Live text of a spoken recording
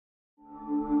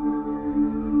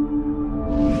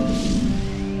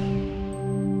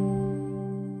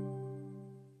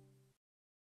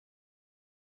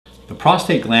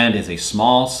prostate gland is a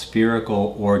small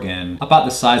spherical organ about the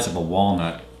size of a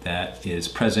walnut that is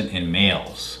present in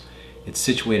males. It's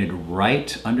situated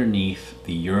right underneath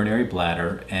the urinary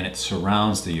bladder, and it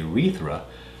surrounds the urethra,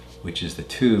 which is the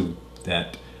tube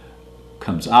that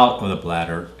comes out of the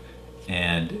bladder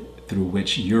and through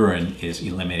which urine is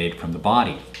eliminated from the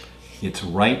body. It's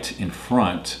right in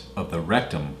front of the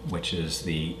rectum, which is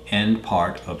the end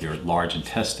part of your large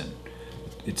intestine.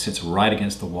 It sits right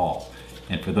against the wall.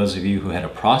 And for those of you who had a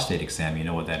prostate exam, you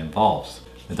know what that involves.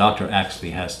 The doctor actually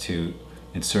has to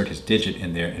insert his digit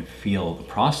in there and feel the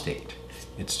prostate.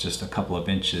 It's just a couple of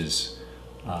inches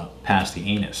past the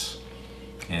anus.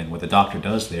 And what the doctor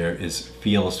does there is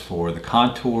feels for the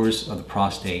contours of the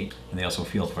prostate, and they also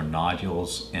feel for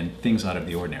nodules and things out of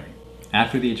the ordinary.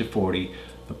 After the age of 40,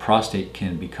 the prostate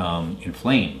can become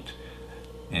inflamed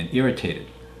and irritated.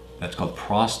 That's called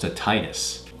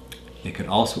prostatitis. It could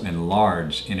also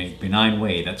enlarge in a benign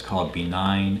way. That's called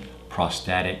benign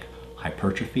prostatic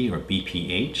hypertrophy, or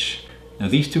BPH. Now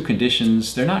these two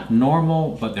conditions, they're not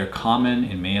normal, but they're common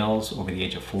in males over the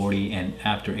age of 40, and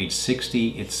after age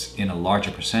 60, it's in a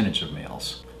larger percentage of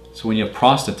males. So when you have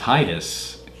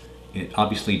prostatitis, it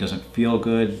obviously doesn't feel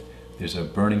good. There's a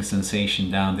burning sensation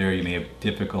down there. You may have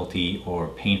difficulty or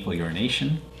painful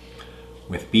urination.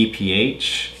 With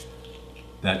BPH,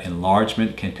 that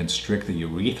enlargement can constrict the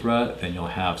urethra. Then you'll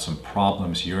have some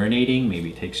problems urinating. Maybe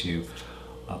it takes you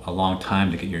a long time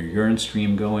to get your urine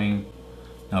stream going.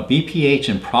 Now, BPH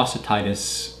and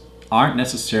prostatitis aren't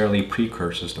necessarily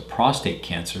precursors to prostate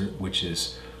cancer, which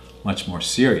is much more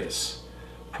serious.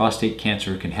 Prostate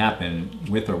cancer can happen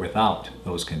with or without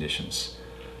those conditions.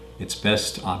 It's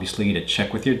best, obviously, to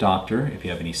check with your doctor if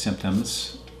you have any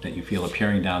symptoms that you feel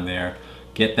appearing down there.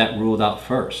 Get that ruled out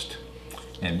first.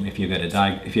 And if you get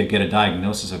a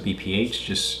diagnosis of BPH,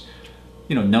 just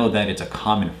know that it's a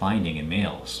common finding in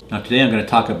males. Now today I'm going to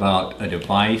talk about a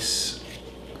device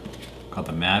called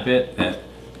the Mavit that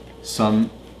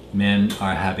some men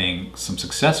are having some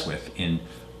success with in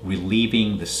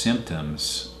relieving the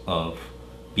symptoms of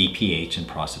BPH and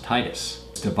prostatitis.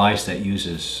 It's a device that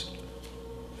uses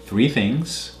three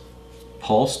things: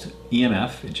 pulsed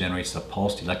EMF, it generates a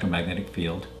pulsed electromagnetic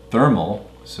field; thermal,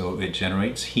 so it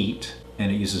generates heat; and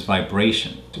it uses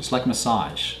vibration, just like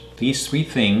massage. These three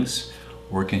things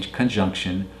work in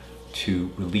conjunction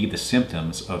to relieve the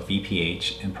symptoms of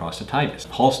BPH and prostatitis.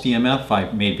 Pulsed EMF,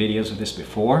 I've made videos of this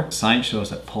before. Science shows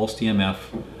that pulsed EMF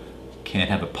can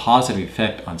have a positive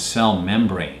effect on cell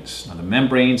membranes. Now the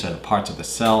membranes are the parts of the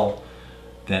cell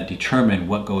that determine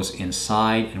what goes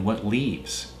inside and what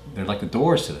leaves. They're like the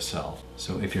doors to the cell.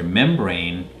 So if your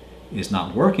membrane is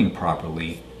not working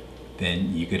properly,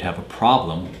 then you could have a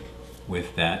problem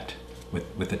with that,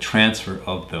 with the transfer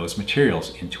of those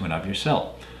materials into and out of your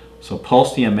cell. So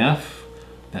pulsed EMF,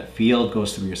 that field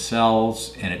goes through your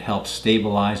cells and it helps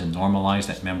stabilize and normalize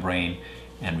that membrane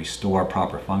and restore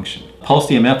proper function. Pulsed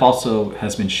EMF also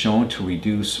has been shown to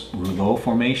reduce rouleau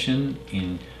formation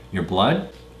in your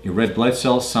blood. Your red blood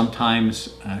cells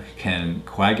sometimes can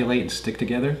coagulate and stick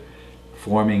together,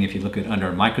 forming, if you look at under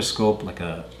a microscope, like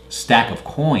a stack of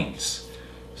coins.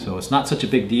 So it's not such a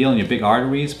big deal in your big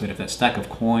arteries, but if that stack of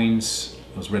coins,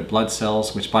 those red blood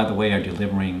cells, which by the way are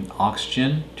delivering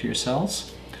oxygen to your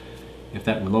cells, if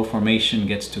that rouleau formation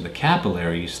gets to the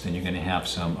capillaries, then you're going to have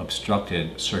some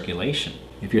obstructed circulation.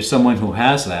 If you're someone who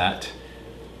has that,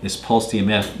 this pulsed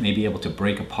EMF may be able to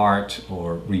break apart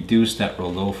or reduce that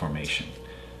rouleau formation.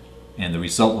 And the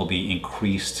result will be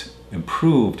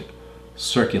improved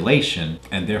circulation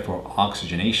and therefore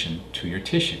oxygenation to your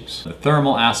tissues. The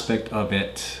thermal aspect of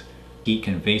it, heat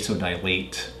can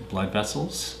vasodilate blood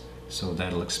vessels, so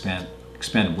that'll expand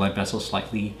the blood vessels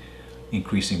slightly,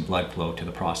 increasing blood flow to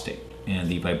the prostate. And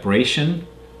the vibration,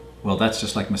 well, that's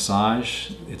just like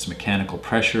massage. It's mechanical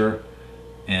pressure,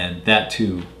 and that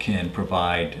too can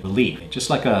provide relief. Just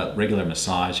like a regular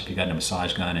massage, if you got a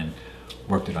massage gun and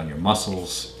worked it on your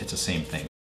muscles, it's the same thing.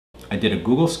 I did a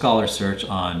Google Scholar search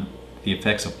on the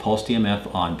effects of pulsed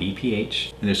EMF on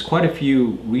BPH, and there's quite a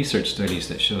few research studies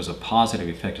that shows a positive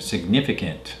effect, a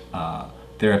significant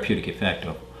therapeutic effect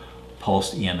of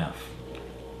pulsed EMF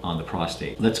on the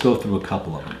prostate. Let's go through a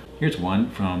couple of them. Here's one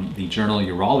from the journal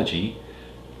Urology: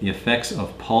 the effects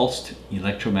of pulsed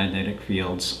electromagnetic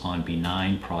fields on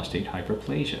benign prostate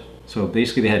hyperplasia. So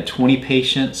basically they had 20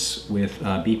 patients with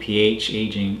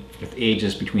BPH with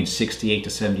ages between 68 to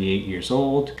 78 years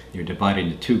old. They're divided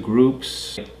into two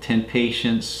groups. 10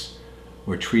 patients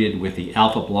were treated with the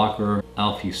alpha blocker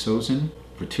alfuzosin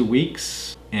for 2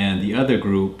 weeks, and the other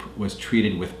group was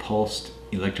treated with pulsed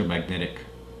electromagnetic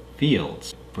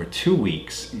fields for 2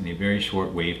 weeks in a very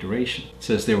short wave duration. It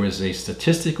says there was a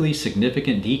statistically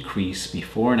significant decrease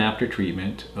before and after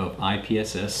treatment of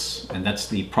IPSS, and that's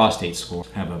the prostate score.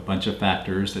 I have a bunch of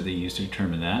factors that they use to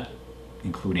determine that,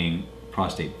 including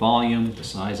prostate volume, the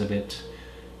size of it,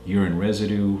 urine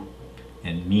residue,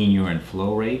 and mean urine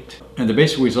flow rate. And the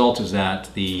basic result is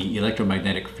that the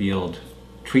electromagnetic field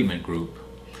treatment group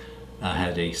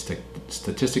had a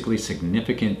statistically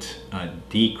significant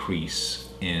decrease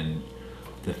in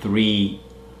the 3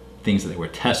 things that they were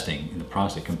testing in the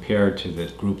prostate compared to the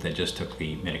group that just took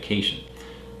the medication.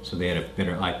 So they had a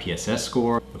better IPSS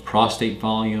score, the prostate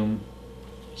volume,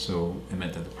 so it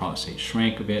meant that the prostate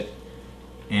shrank a bit,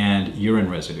 and urine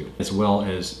residue, as well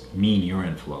as mean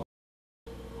urine flow.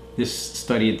 This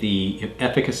studied the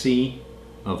efficacy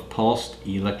of pulsed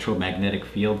electromagnetic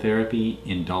field therapy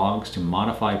in dogs to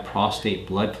modify prostate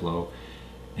blood flow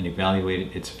and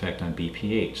evaluated its effect on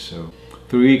BPH. So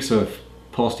 3 weeks of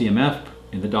pulsed EMF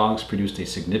in the dogs produced a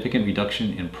significant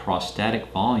reduction in prostatic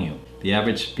volume, the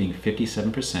average being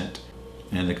 57%.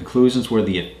 And the conclusions were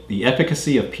the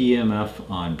efficacy of PEMF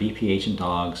on BPH in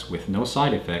dogs with no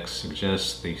side effects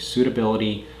suggests the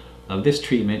suitability of this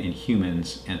treatment in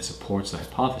humans and supports the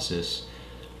hypothesis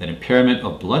that impairment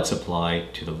of blood supply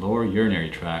to the lower urinary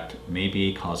tract may be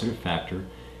a causative factor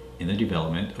in the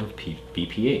development of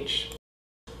BPH.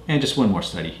 And just one more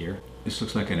study here. This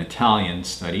looks like an Italian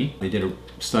study. They did a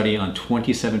study on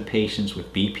 27 patients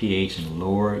with BPH and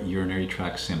lower urinary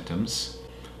tract symptoms.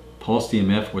 Pulsed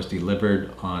EMF was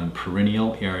delivered on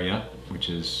perineal area, which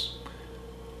is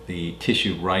the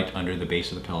tissue right under the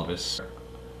base of the pelvis.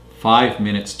 5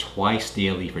 minutes twice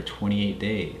daily for 28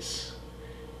 days.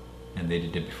 And they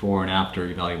did a before and after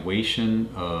evaluation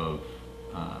of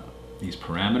these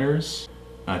parameters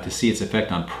to see its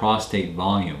effect on prostate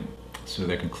volume. So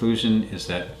their conclusion is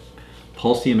that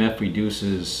pulsed EMF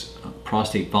reduces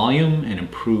prostate volume and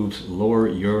improves lower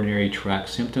urinary tract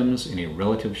symptoms in a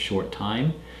relative short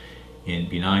time in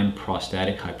benign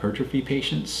prostatic hypertrophy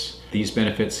patients. These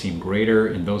benefits seem greater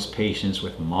in those patients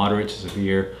with moderate to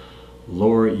severe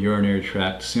lower urinary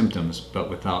tract symptoms but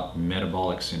without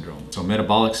metabolic syndrome. So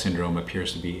metabolic syndrome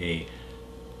appears to be a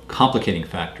complicating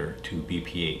factor to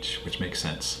BPH, which makes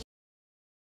sense.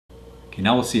 Okay,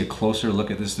 now we'll see a closer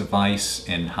look at this device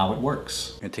and how it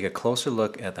works. We're going to take a closer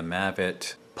look at the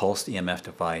Mavit pulsed EMF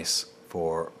device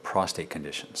for prostate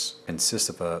conditions. It consists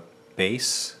of a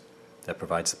base that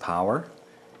provides the power.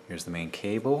 Here's the main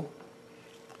cable,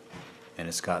 and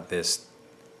it's got this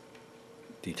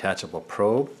detachable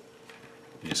probe.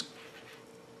 It just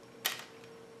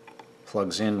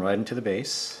plugs in right into the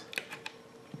base.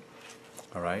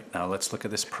 All right, now let's look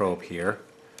at this probe here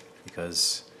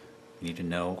because you need to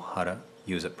know how to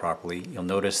use it properly. You'll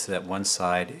notice that one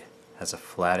side has a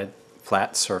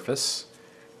flat surface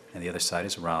and the other side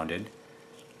is rounded.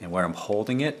 And where I'm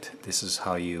holding it, this is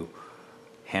how you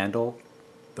handle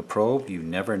the probe. You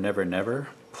never, never, never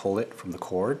pull it from the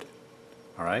cord.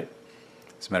 All right?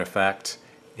 As a matter of fact,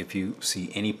 if you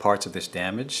see any parts of this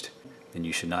damaged, then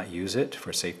you should not use it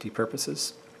for safety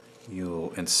purposes.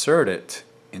 You'll insert it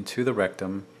into the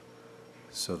rectum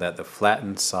so that the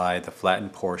flattened side, the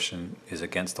flattened portion, is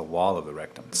against the wall of the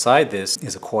rectum. Inside this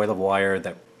is a coil of wire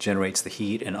that generates the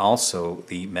heat and also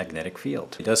the magnetic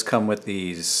field. It does come with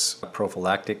these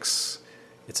prophylactics.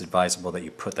 It's advisable that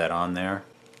you put that on there.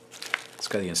 It's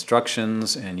got the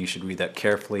instructions, and you should read that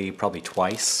carefully, probably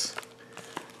twice,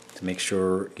 to make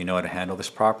sure you know how to handle this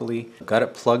properly. I've got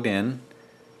it plugged in,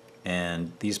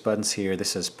 and these buttons here,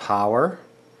 this is power,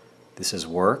 this is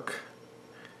work,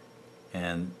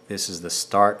 and this is the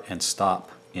start and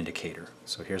stop indicator.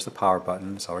 So here's the power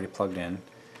button, it's already plugged in.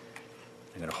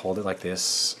 I'm going to hold it like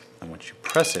this, and once you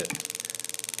press it,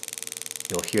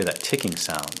 you'll hear that ticking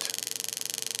sound.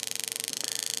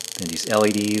 Then these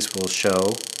LEDs will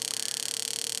show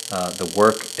the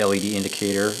work LED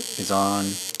indicator is on,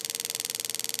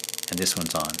 and this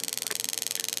one's on.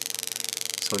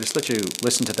 So just let you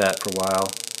listen to that for a while.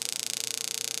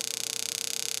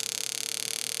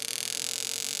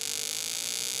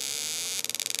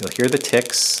 You'll hear the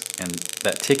ticks, and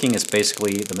that ticking is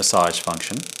basically the massage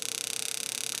function.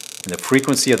 And the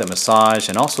frequency of the massage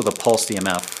and also the pulsed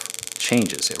EMF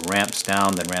changes. It ramps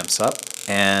down, then ramps up.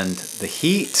 And the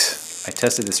heat, I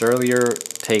tested this earlier,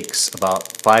 takes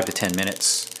about 5 to 10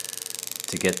 minutes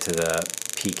to get to the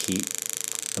peak heat.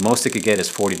 The most it could get is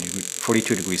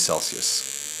 42 degrees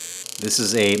Celsius. This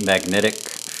is a magnetic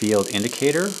field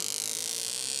indicator.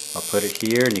 I'll put it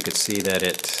here, and you can see that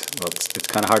it's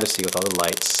kind of hard to see with all the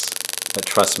lights, but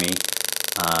trust me,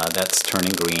 that's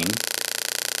turning green,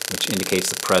 which indicates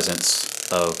the presence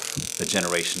of the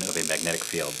generation of a magnetic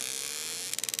field.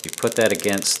 You put that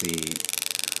against the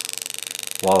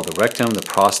wall of the rectum, the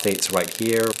prostate's right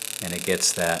here, and it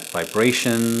gets that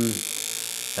vibration,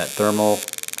 that thermal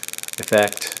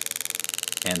effect,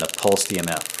 and the pulsed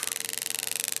EMF.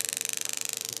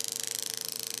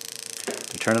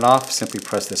 To turn it off, simply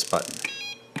press this button.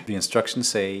 The instructions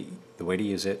say the way to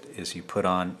use it is you put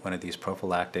on one of these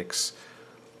prophylactics,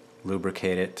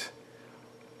 lubricate it,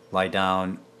 lie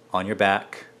down on your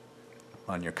back,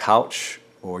 on your couch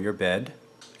or your bed,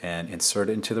 and insert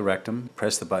it into the rectum.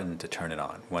 Press the button to turn it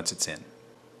on once it's in.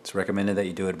 It's recommended that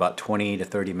you do it about 20 to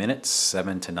 30 minutes,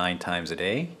 7 to 9 times a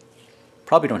day.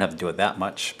 Probably don't have to do it that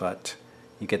much, but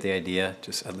you get the idea,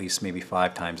 just at least maybe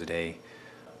 5 times a day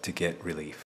to get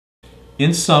relief.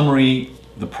 In summary,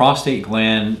 the prostate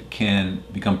gland can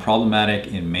become problematic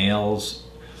in males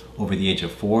over the age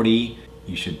of 40.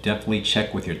 You should definitely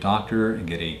check with your doctor and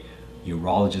get a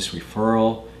urologist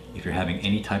referral if you're having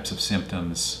any types of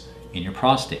symptoms in your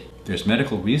prostate. There's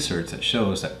medical research that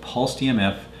shows that pulsed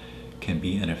EMF can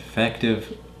be an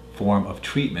effective form of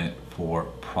treatment for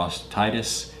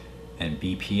prostatitis and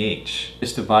BPH.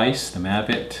 This device, the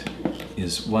Mavit,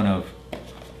 is one of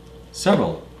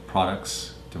several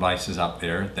devices out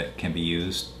there that can be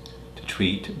used to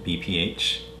treat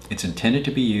BPH. It's intended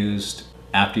to be used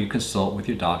after you consult with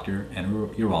your doctor and a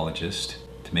urologist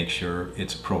to make sure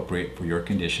it's appropriate for your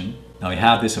condition. Now, I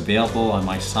have this available on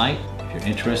my site. If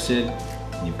you're interested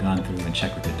and you've gone through and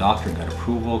checked with your doctor and got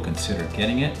approval, consider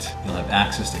getting it. You'll have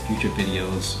access to future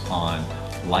videos on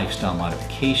lifestyle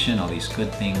modification, all these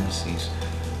good things, these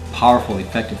powerful,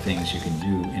 effective things you can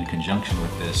do in conjunction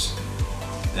with this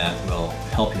that will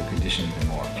help your condition even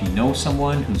more. If you know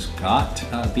someone who's got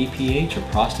BPH or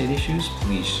prostate issues,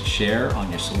 please share on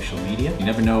your social media. You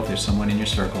never know if there's someone in your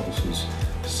circles who's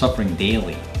suffering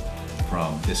daily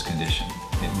from this condition.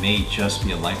 It may just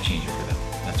be a life changer for them.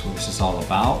 That's what this is all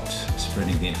about,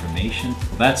 spreading the information.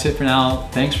 Well, that's it for now.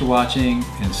 Thanks for watching,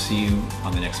 and see you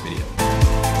on the next video.